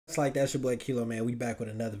It's like that's your boy Kilo, man. We back with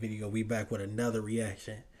another video. We back with another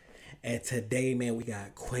reaction. And today, man, we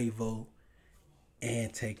got Quavo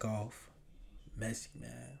and Takeoff. Messy,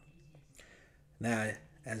 man. Now,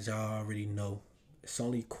 as y'all already know, it's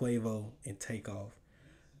only Quavo and Takeoff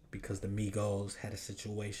because the Migos had a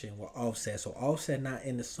situation with Offset. So Offset not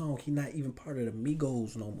in the song. He not even part of the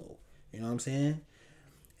Migos no more. You know what I'm saying?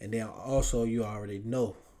 And then also, you already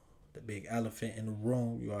know the big elephant in the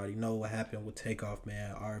room. You already know what happened with Takeoff,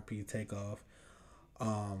 man. RP Takeoff.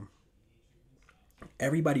 Um,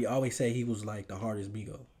 Everybody always say he was like the hardest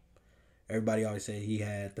Migo. Everybody always say he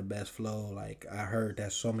had the best flow. Like I heard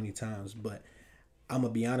that so many times, but I'm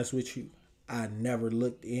gonna be honest with you. I never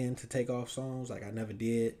looked into Takeoff songs. Like I never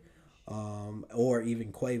did, or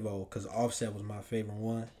even Quavo, because Offset was my favorite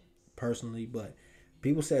one personally. But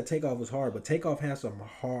people said Takeoff was hard, but Takeoff has some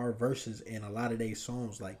hard verses in a lot of their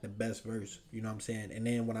songs, like the best verse. You know what I'm saying? And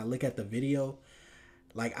then when I look at the video,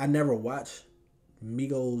 like I never watched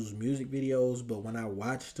Migos music videos, but when I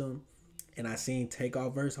watched them and I seen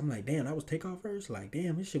Takeoff verse, I'm like, damn, that was Takeoff verse. Like,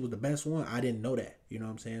 damn, this shit was the best one. I didn't know that. You know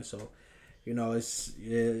what I'm saying? So, you know, it's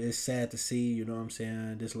sad to see. You know what I'm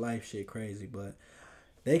saying? This life shit crazy, but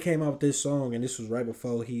they came out with this song, and this was right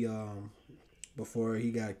before he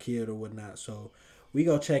got killed or whatnot. So we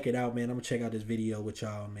go check it out, man. I'm gonna check out this video with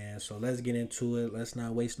y'all, man. So let's get into it. Let's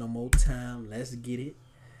not waste no more time. Let's get it.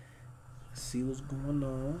 See what's going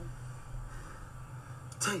on.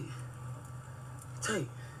 Take. Yo.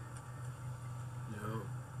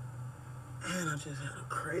 Man, I just had a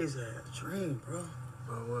crazy ass dream, bro.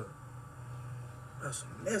 About what? About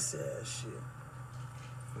some messy ass shit.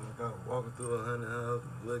 Feel like I was walking through a honey house,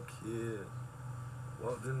 little kid.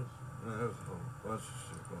 Walked in, man, there was a whole bunch of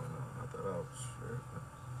shit going on. I thought I was tripping.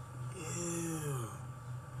 Yeah.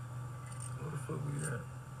 Where the fuck we at?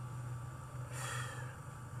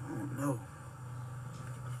 I don't know.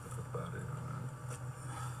 Get the fuck up out of here, man.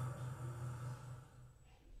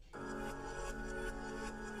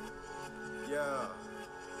 Yeah.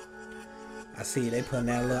 I see they putting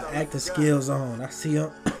that little acting skills on. I see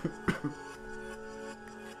them.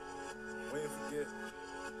 We ain't forget.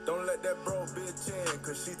 Don't let that bro bitch in,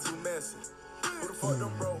 cause she too messy. Who the fuck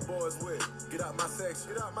them broke boys with? Get out my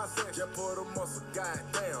section. Get out my section. Just pull the muscle.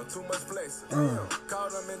 Goddamn, too much flexing.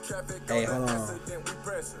 Caught them in traffic. Hey, on hold the on. accident. We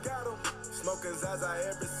pressing. Got them. Smoking Zaza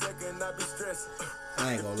every second. I be stressing.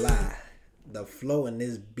 I ain't gonna lie. The flow in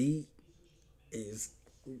this beat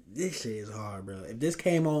this shit is hard, bro. If this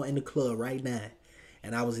came on in the club right now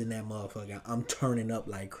and I was in that motherfucker, I'm turning up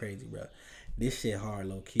like crazy, bro. This shit hard,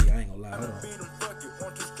 low key. I ain't gonna lie. Hold on. Beat 'em, fuck it,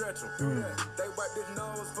 won't you stretch 'em? They wipe their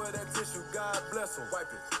nose for that tissue, God bless 'em.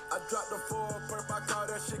 Wipe it. I dropped the 4 perp, I call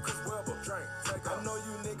that shit Chris Webber. Drink. I know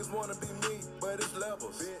you niggas wanna be me, but it's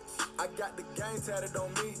levels. Bitch. I got the gang tatted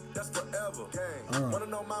on me, that's forever. Gang. Wanna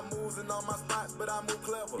know my moves and all my spots, but I move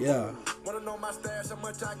clever. Yeah. Wanna know my stash, how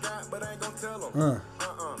much I got, but I ain't gon' tell them.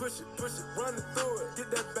 Push it, run it through it,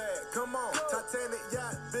 get that bag, come on. Titanic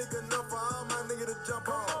yacht, big enough for all my niggas to jump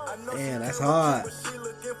on. I know Man, she that's came hard. with you, but she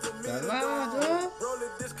looking for me That's to hard, go. yeah. Roll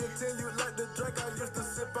it discontinued like the drink I used to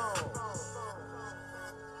sip on.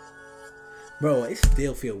 Bro, it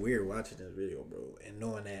still feel weird watching this video, bro, and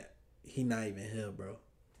knowing that he not even here, bro.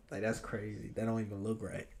 Like, that's crazy. That don't even look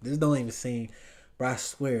right. This don't even seem, bro, I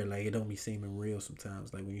swear, like, it don't be seeming real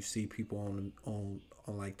sometimes. Like, when you see people on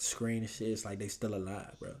like, the screen and shit, it's like they still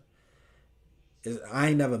alive, bro. I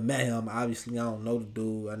ain't never met him. Obviously, I don't know the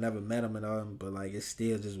dude. I never met him and all, but, like, it's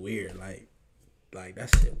still just weird. Like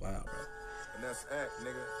that shit wild, bro. And that's act,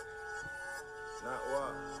 nigga. Not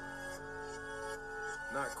what?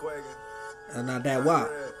 Not Quaggin. And not that wild.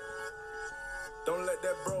 Don't let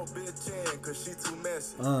that bro bitch in, cause she too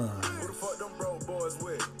messy. Who the fuck them bro boys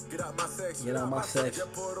with? Get out my section. Get out my section.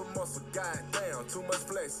 Just pull the muscle, goddamn, too much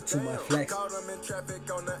flexing. Too much flexing. Caught them in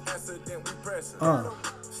traffic on the accident, we pressing.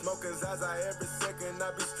 Smoking Zaza every second,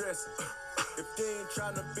 I be stressing. If you ain't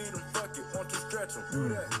tryna beat them, fuck it, won't you stretch them? Do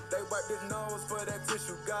that. They wipe their nose for that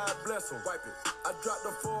tissue, God bless them. Wipe it. I dropped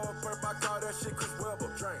the 4 perp, I call that shit Chris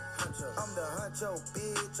Webber. Drink. I'm the huncho,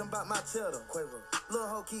 bitch. I'm about my cheddar. Quavo. Lil'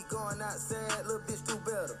 hoe keep going outside, little bitch do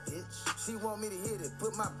better. Bitch, she want me to hit it,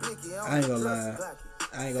 put my blicky on. I ain't gonna lie.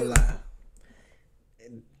 I ain't gonna lie.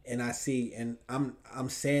 And I see, and I'm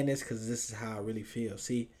saying this because this is how I really feel.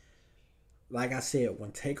 See, like I said,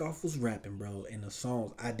 when Takeoff was rapping, bro, in the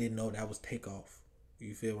songs, I didn't know that was Takeoff.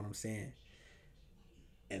 You feel what I'm saying?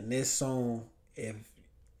 And this song, if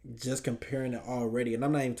just comparing it already, and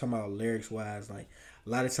I'm not even talking about lyrics wise, like a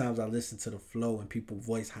lot of times I listen to the flow and people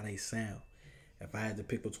voice how they sound. If I had to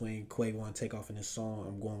pick between Quavo and Takeoff in this song,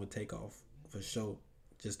 I'm going with Takeoff for sure.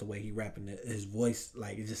 Just the way he rapping it, his voice,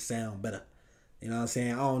 like it just sound better. You know what I'm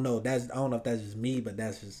saying? I don't know. I don't know if that's just me, but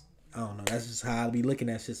that's just I don't know. That's just how I be looking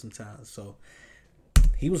at shit sometimes. So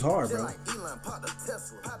he was hard, bro. Like Elon popped a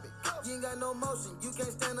Tesla. Pop it. You ain't got no motion. You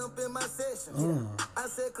can't stand up in my session. I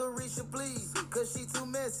said, Carisha, please, cause she too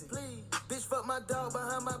messy. Please. Bitch, fuck my dog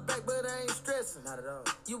behind my back, but I ain't stressing. Not at all.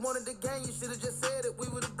 You wanted the game, you should've just said it. We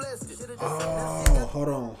would've blessed it. Oh,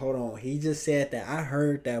 hold on. He just said that. I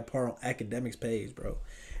heard that part on Academics page, bro.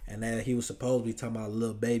 And that he was supposed to be talking about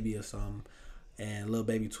Lil Baby or something. And Lil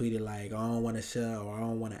Baby tweeted like, I don't want to share or I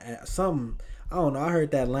don't want to something. I don't know. I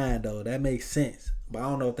heard that line though. That makes sense. But I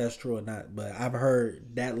don't know if that's true or not. But I've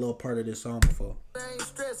heard that little part of this song before. I ain't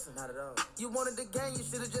stressing. Not at all. You wanted the game, you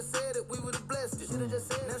should've just said it. We would've blessed it. Should've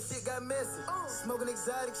just said it. Now shit got messy. Smoking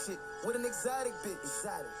exotic shit with an exotic bitch.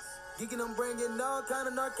 Exotics. Geeking, I'm bringing all kind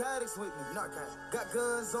of narcotics with me. Narcotics. Got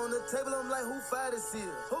guns on the table, I'm like, who fired this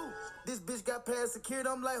here? Who? This bitch got past security,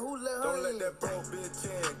 I'm like, who let her Don't let in? that broke bitch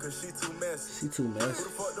in, cause she too messy. She too Who messy. the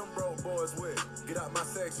fuck them broke boys with? Get out my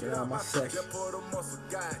section. Get out my section. Just pull the muscle,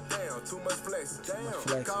 goddamn, too much flexing.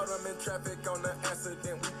 Damn, caught them in traffic on the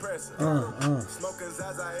accident, we pressing. Smoking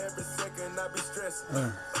Zaza every second, I be stressing.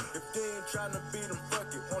 If they ain't trying to beat them, fuck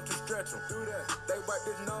it, won't you stretch them? Do that. They wipe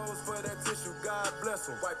their nose for that tissue, God bless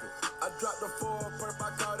them. Wipe it. I dropped the 4 perp, I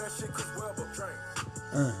call that shit Chris Webber.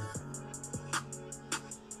 Drink.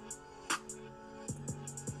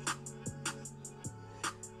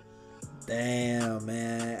 Damn,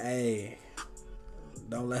 man. Hey,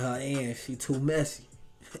 don't let her in. She too messy.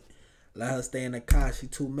 Let her stay in the car. She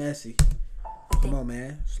too messy. Come on,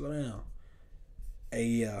 man. Slow down.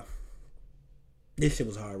 Hey, this shit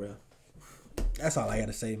was hard, bro. That's all I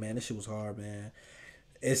gotta say, man. This shit was hard, man.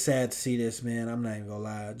 It's sad to see this, man. I'm not even gonna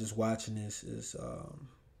lie. Just watching this is,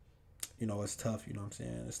 you know, it's tough. You know what I'm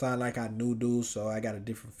saying? It's not like I knew dude, so I got a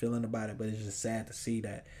different feeling about it. But it's just sad to see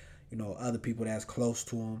that, you know, other people that's close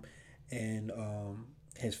to him and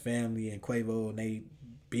his family and Quavo, and they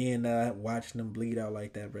being there, watching them bleed out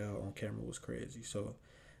like that, bro, on camera was crazy. So,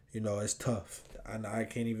 you know, it's tough. I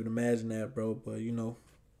can't even imagine that, bro. But, you know,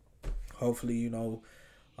 hopefully, you know,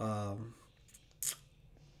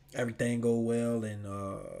 everything go well and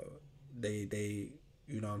they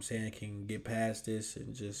you know what I'm saying, can get past this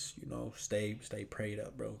and just, you know, stay prayed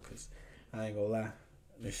up, bro. Because I ain't gonna lie,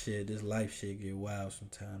 this life shit get wild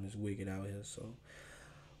sometimes. It's wicked out here, so.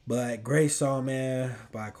 But great song, man,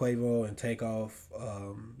 by Quavo and Takeoff.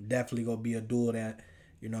 Definitely gonna be a duel that,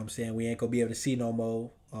 you know what I'm saying, we ain't gonna be able to see no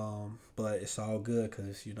more. But it's all good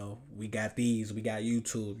because, you know, we got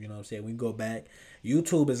YouTube, you know what I'm saying? We can go back.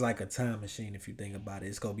 YouTube is like a time machine if you think about it.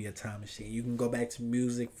 It's gonna be a time machine. You can go back to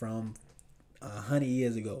music from 100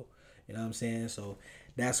 years ago. You know what I'm saying? So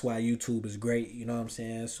that's why YouTube is great, you know what I'm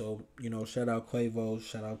saying? So, you know, shout out Quavo,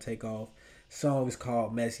 shout out Takeoff. Song is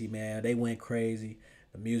called Messy, man. They went crazy.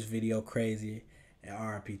 The music video crazy, and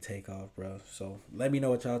R.I.P. Takeoff, bro. So let me know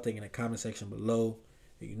what y'all think in the comment section below.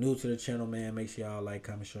 If you're new to the channel, man, make sure y'all like,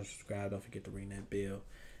 comment, share, subscribe. Don't forget to ring that bell.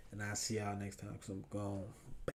 And I'll see y'all next time because I'm gone.